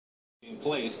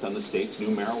Placed on the state's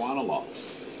new marijuana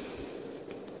laws.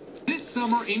 This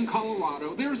summer in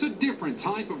Colorado, there's a different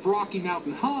type of Rocky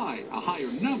Mountain high, a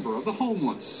higher number of the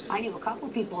homeless. I knew a couple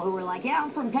people who were like, yeah,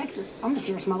 I'm from Texas. I'm just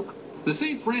here to smoke. The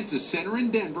St. Francis Center in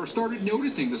Denver started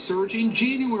noticing the surge in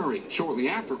January, shortly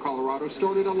after Colorado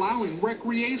started allowing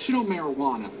recreational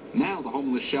marijuana. Now the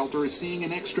homeless shelter is seeing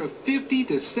an extra 50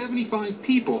 to 75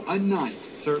 people a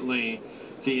night. Certainly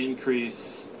the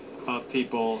increase of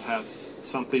people has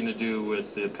something to do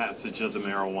with the passage of the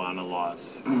marijuana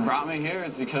laws. What brought me here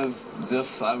is because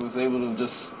I was able to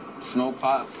just smoke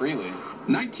pot freely.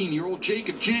 19-year-old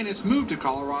Jacob Janis moved to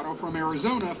Colorado from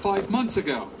Arizona 5 months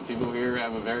ago. People here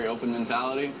have a very open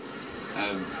mentality,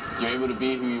 and you're able to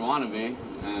be who you want to be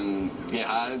and get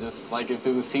high just like if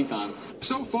it was tea time.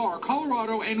 So far,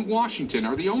 Colorado and Washington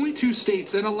are the only two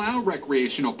states that allow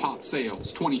recreational pot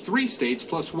sales. 23 states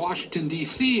plus Washington,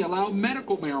 D.C. allow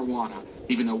medical marijuana,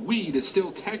 even though weed is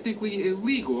still technically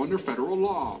illegal under federal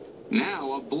law.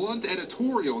 Now, a blunt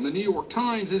editorial in the New York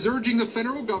Times is urging the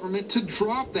federal government to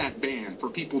drop that ban for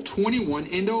people 21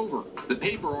 and over. The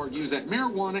paper argues that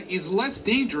marijuana is less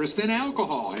dangerous than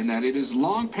alcohol and that it is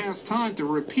long past time to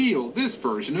repeal this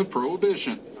version of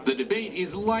prohibition. The debate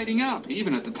is lighting up,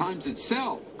 even at the Times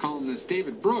itself. Columnist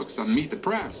David Brooks on Meet the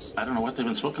Press. I don't know what they've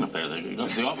been smoking up there. They go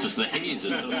to the office, the haze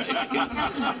is I can't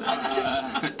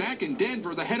see. Back in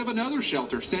Denver, the head of another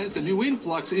shelter says the new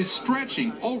influx is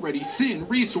stretching already thin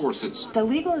resources. The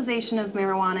legalization of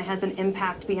marijuana has an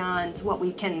impact beyond what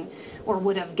we can or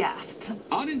would have guessed.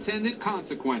 Unintended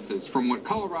consequences from what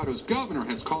Colorado's governor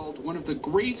has called one of the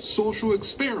great social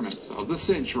experiments of the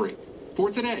century. For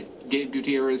today, Gabe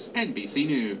Gutierrez, NBC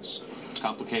News.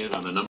 Complicated on the number.